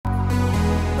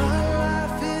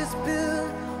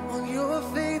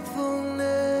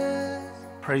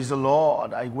Praise the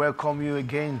Lord. I welcome you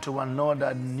again to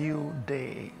another new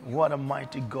day. What a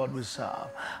mighty God we serve.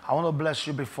 I want to bless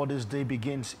you before this day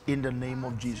begins in the name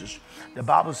of Jesus. The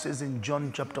Bible says in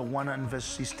John chapter 1 and verse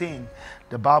 16,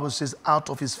 the Bible says, out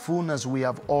of his fullness we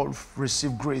have all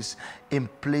received grace in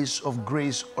place of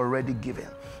grace already given.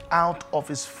 Out of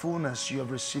his fullness you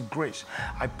have received grace.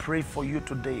 I pray for you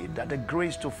today that the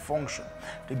grace to function,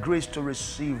 the grace to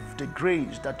receive, the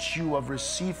grace that you have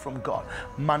received from God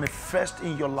manifest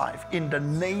in your life in the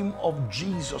name of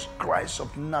Jesus Christ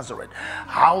of Nazareth.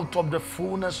 Out of the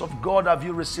fullness of God have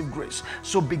you received grace.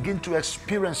 So begin to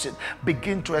experience it,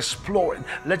 begin to explore it.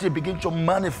 Let it begin to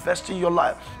manifest in your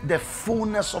life. The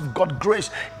fullness of God's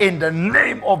grace in the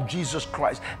name of Jesus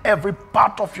Christ. Every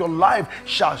part of your life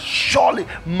shall surely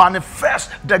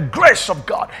manifest the grace of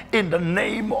God in the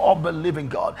name of the living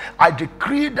God. I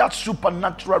decree that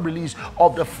supernatural release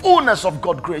of the fullness of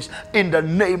God's grace in the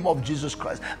name of Jesus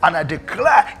Christ. And I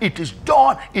declare it is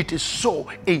done, it is so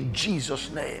in Jesus'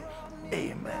 name.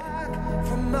 Amen.